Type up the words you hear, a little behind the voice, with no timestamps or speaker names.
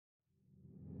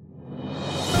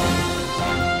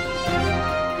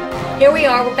here we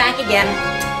are, we're back again,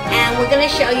 and we're going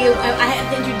to show you, I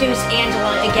have to introduce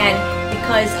Angela again,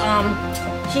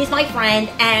 because she's my friend,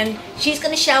 and she's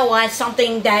going to show us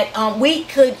something that we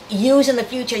could use in the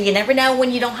future. You never know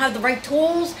when you don't have the right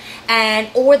tools,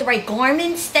 or the right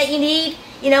garments that you need.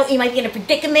 You know, you might be in a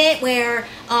predicament where,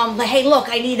 like, hey, look,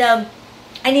 I need a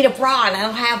bra, and I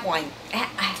don't have one.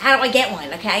 How do I get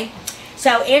one, okay?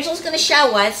 So Angela's going to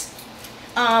show us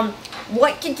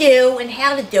what to do and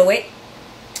how to do it.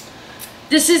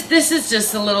 This is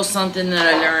just a little something that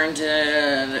I learned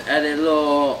at a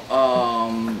little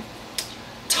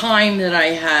time that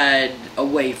I had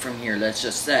away from here, let's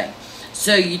just say.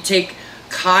 So you take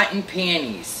cotton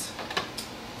panties,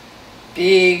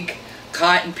 big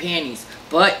cotton panties,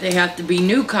 but they have to be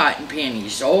new cotton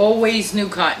panties. Always new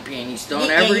cotton panties.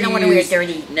 Don't ever you don't want to wear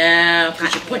dirty. No,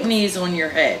 because you're putting these on your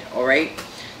head, all right?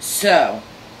 So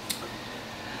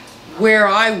where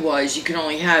I was, you can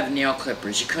only have nail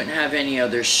clippers. You couldn't have any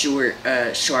other short,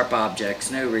 sharp objects.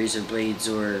 No razor blades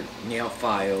or nail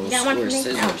files or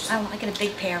scissors. No, I get a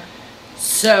big pair.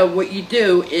 So what you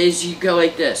do is you go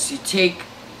like this. You take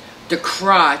the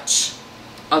crotch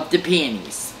of the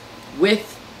panties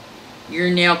with your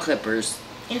nail clippers.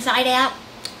 Inside out?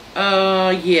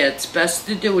 Yeah, it's best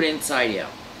to do it inside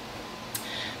out.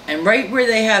 And right where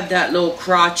they have that little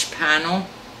crotch panel.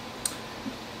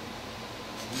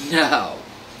 No.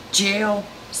 Jail?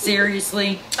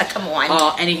 Seriously? Come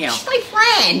on. Anyhow. She's my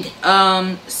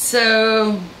friend.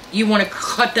 So you want to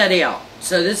cut that out.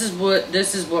 So this is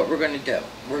what we're gonna do.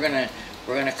 We're gonna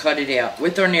cut it out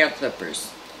with our nail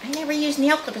clippers. I never used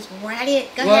nail clippers before. Go ahead.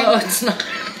 Well, it's not.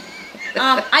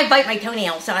 I bite my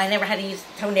toenails, so I never had to use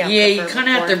toenail clipper. Yeah, you kind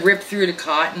of have to rip through the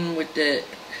cotton with the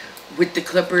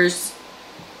clippers.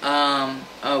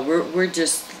 We're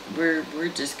just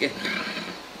getting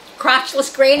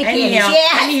crotchless granny panties.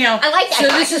 Yeah, anyhow, I like that. So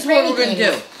this is what we're gonna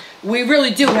do. We really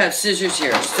do have scissors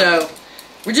here, so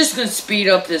we're just gonna speed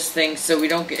up this thing so we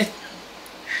don't get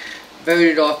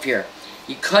voted off here.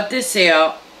 You cut this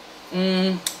out,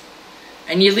 and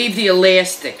you leave the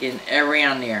elastic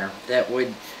around there that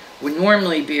would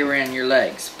normally be around your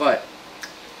legs, but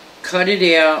cut it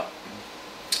out.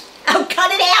 Oh,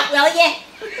 cut it out, will ya?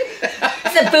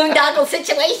 It's a boondoggle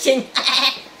situation.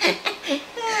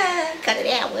 Cut it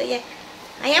out, will ya?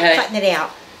 I am cutting it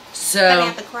out. So cutting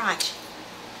out the crotch.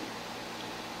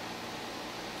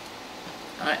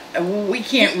 We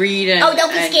can't read. Oh,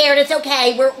 don't be scared. It's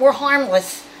okay. We're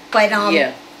harmless. But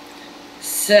yeah.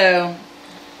 So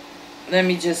let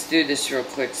me just do this real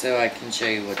quick so I can show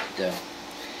you what to do.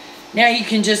 Now you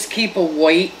can just keep a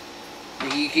white.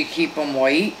 You can keep them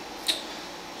white.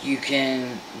 You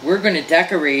can. We're gonna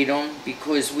decorate them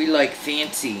because we like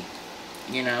fancy.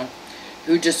 You know,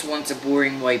 who just wants a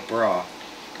boring white bra?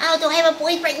 Oh, do I have a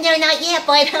boyfriend? No, not yet.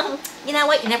 But you know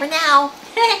what? You never know.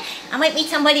 I might meet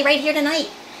somebody right here tonight.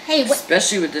 Hey, what?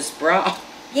 Especially with this bra.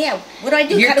 Yeah. What do I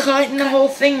do? You're cutting the whole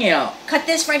thing out. Cut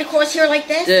this right across here like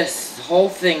this. This whole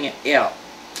thing out.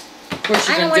 Of course,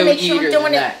 you can do make sure either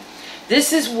than that.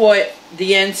 This is what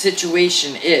the end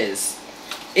situation is.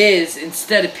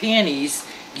 Instead of panties,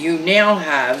 you now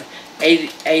have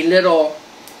a little.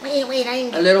 Wait, I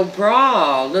didn't. A little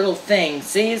bra, little thing.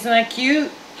 See, isn't that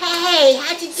cute? Hey,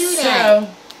 how'd you do that?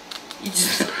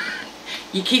 So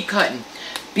you keep cutting,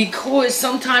 because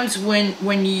sometimes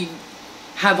when you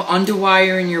have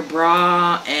underwire in your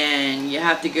bra and you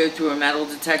have to go through a metal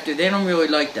detector, they don't really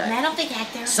like that. Metal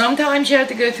detector. Sometimes you have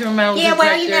to go through a metal detector. Yeah,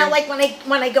 well, you know, like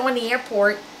when I go in the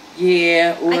airport.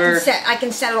 Yeah, or I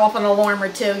can set it off an alarm or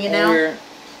two, you know.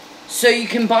 So you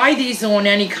can buy these on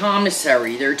any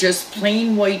commissary. They're just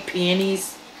plain white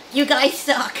panties. You guys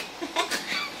suck.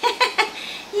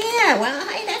 Yeah, well,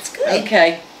 hey, that's good.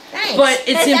 Okay. Thanks. But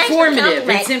it's informative.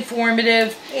 It's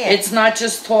informative. Yeah. It's not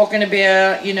just talking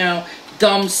about, you know,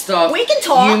 dumb stuff. We can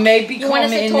talk. You may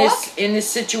become in this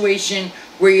situation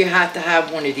where you have to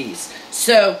have one of these.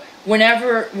 So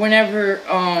whenever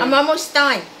I'm almost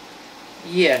done.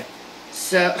 Yeah.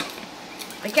 So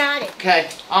I got it. Okay.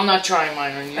 I'm not trying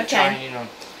mine on you. Okay. Trying, you know.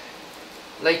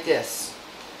 Like this.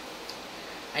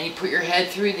 And you put your head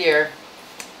through there.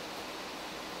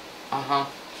 Uh-huh.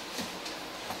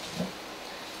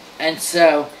 And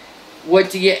so,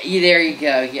 what do you there you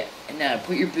go. Yeah, no,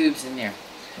 put your boobs in there.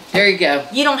 There you go.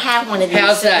 You don't have one of these.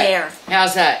 How's that? There.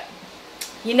 How's that?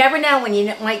 You never know when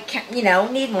you might,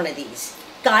 need one of these.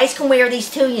 Guys can wear these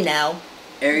too, you know.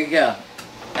 There you go.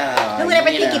 Who would ever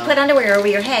think you put underwear over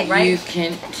your head, right? You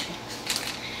can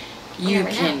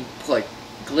put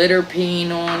glitter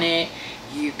paint on it.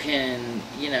 You can,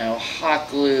 you know, hot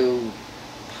glue,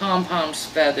 pom-poms,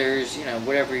 feathers, you know,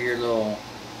 whatever your little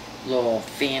little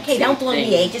fancy. Okay, don't blow thing.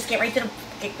 me, just get right to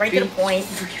the point.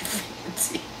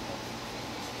 Fancy.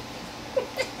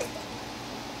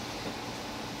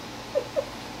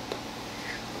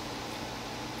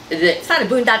 It's not a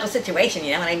boondoggle situation,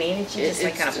 you know what I mean? She's just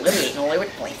like kind of just- obliviating all over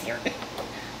the place here.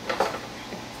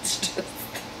 It's just.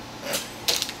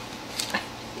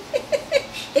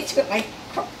 It's with my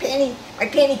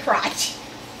panty crotch.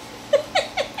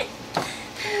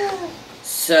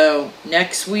 So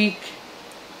next week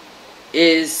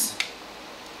is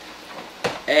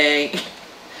a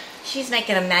She's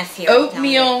making a mess here. I'm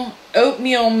telling you.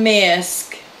 oatmeal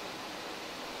mask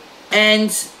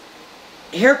and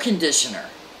hair conditioner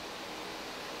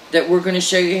that we're going to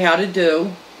show you how to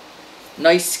do.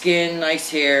 Nice skin, nice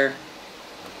hair,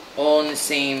 all in the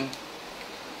same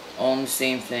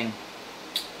thing.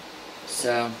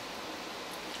 So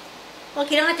Look,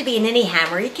 you don't have to be an indie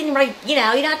hammer. You can write, you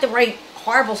don't have to write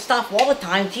horrible stuff all the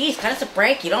time. Jeez, cut us a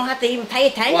break. You don't have to even pay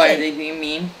attention. why are they being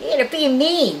mean? Yeah, they're being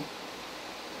mean.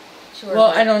 Sure. Well,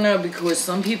 I don't know, because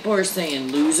some people are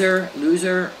saying, loser,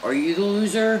 are you the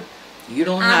loser? You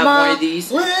don't have I'm one a of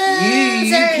these. loser.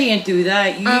 You can't do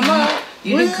that.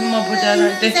 You didn't come up with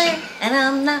that idea. And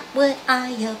I'm not what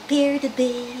I appear to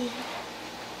be.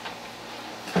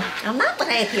 I'm not what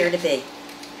I appear to be.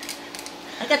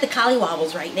 I got the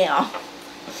collywobbles right now.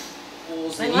 You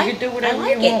can do whatever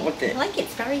you want with it. I like it.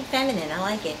 It's very feminine. I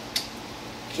like it.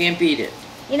 Can't beat it.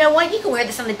 You know what? You can wear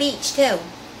this on the beach too.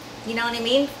 You know what I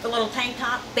mean? The little tank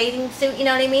top, bathing suit. You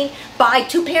know what I mean? Buy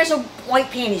 2 pairs of white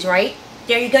panties, right?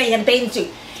 There you go. You have a bathing suit.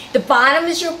 The bottom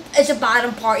is the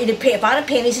bottom part. The bottom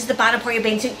panties is the bottom part of your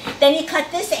bathing suit. Then you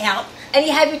cut this out, and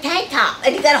you have your tank top,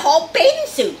 and you got a whole bathing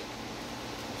suit.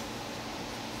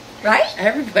 Right?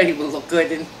 Everybody will look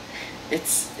good, and it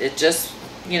just,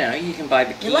 you can buy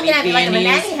bikini You're looking at me like a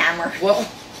panties. banana hammer. Well,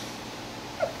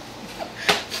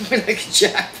 like a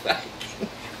jackwagon.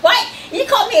 What? You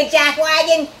called me a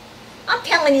jackwagon? I'm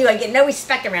telling you, I get no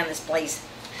respect around this place.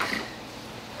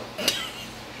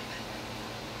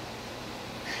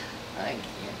 I can't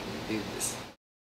even do this.